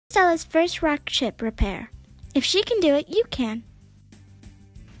Stella's first rock chip repair. If she can do it, you can.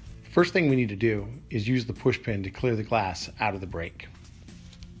 First thing we need to do is use the push pin to clear the glass out of the brake.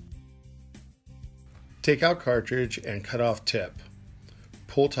 Take out cartridge and cut off tip.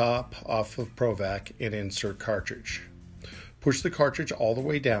 Pull top off of ProVac and insert cartridge. Push the cartridge all the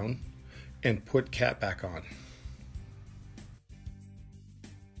way down and put cap back on.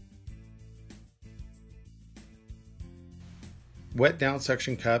 Wet down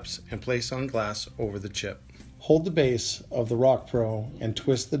suction cups and place on glass over the chip. Hold the base of the RockPro and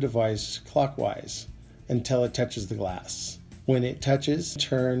twist the device clockwise until it touches the glass. When it touches,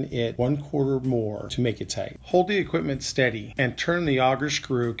 turn it 1/4 more to make it tight. Hold the equipment steady and turn the auger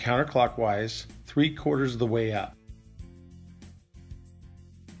screw counterclockwise 3/4 of the way up.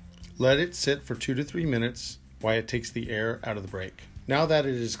 Let it sit for 2 to 3 minutes while it takes the air out of the brake. Now that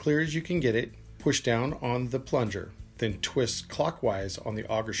it is as clear as you can get it, push down on the plunger, then twist clockwise on the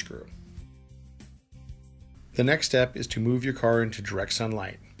auger screw. The next step is to move your car into direct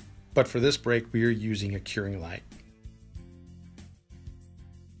sunlight, but for this brake we are using a curing light.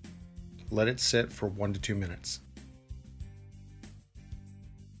 Let it sit for 1 to 2 minutes.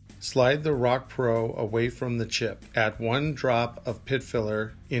 Slide the RockPro away from the chip. Add 1 drop of pit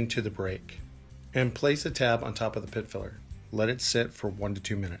filler into the brake and place a tab on top of the pit filler. Let it sit for 1 to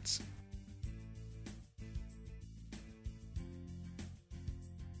 2 minutes.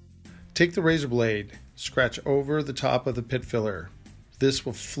 Take the razor blade, scratch over the top of the pit filler. This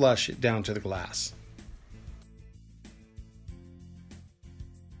will flush it down to the glass.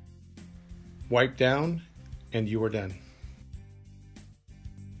 Wipe down and you are done.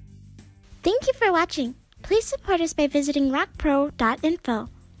 Thank you for watching. Please support us by visiting rockpro.info.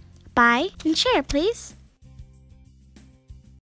 Buy and share, please.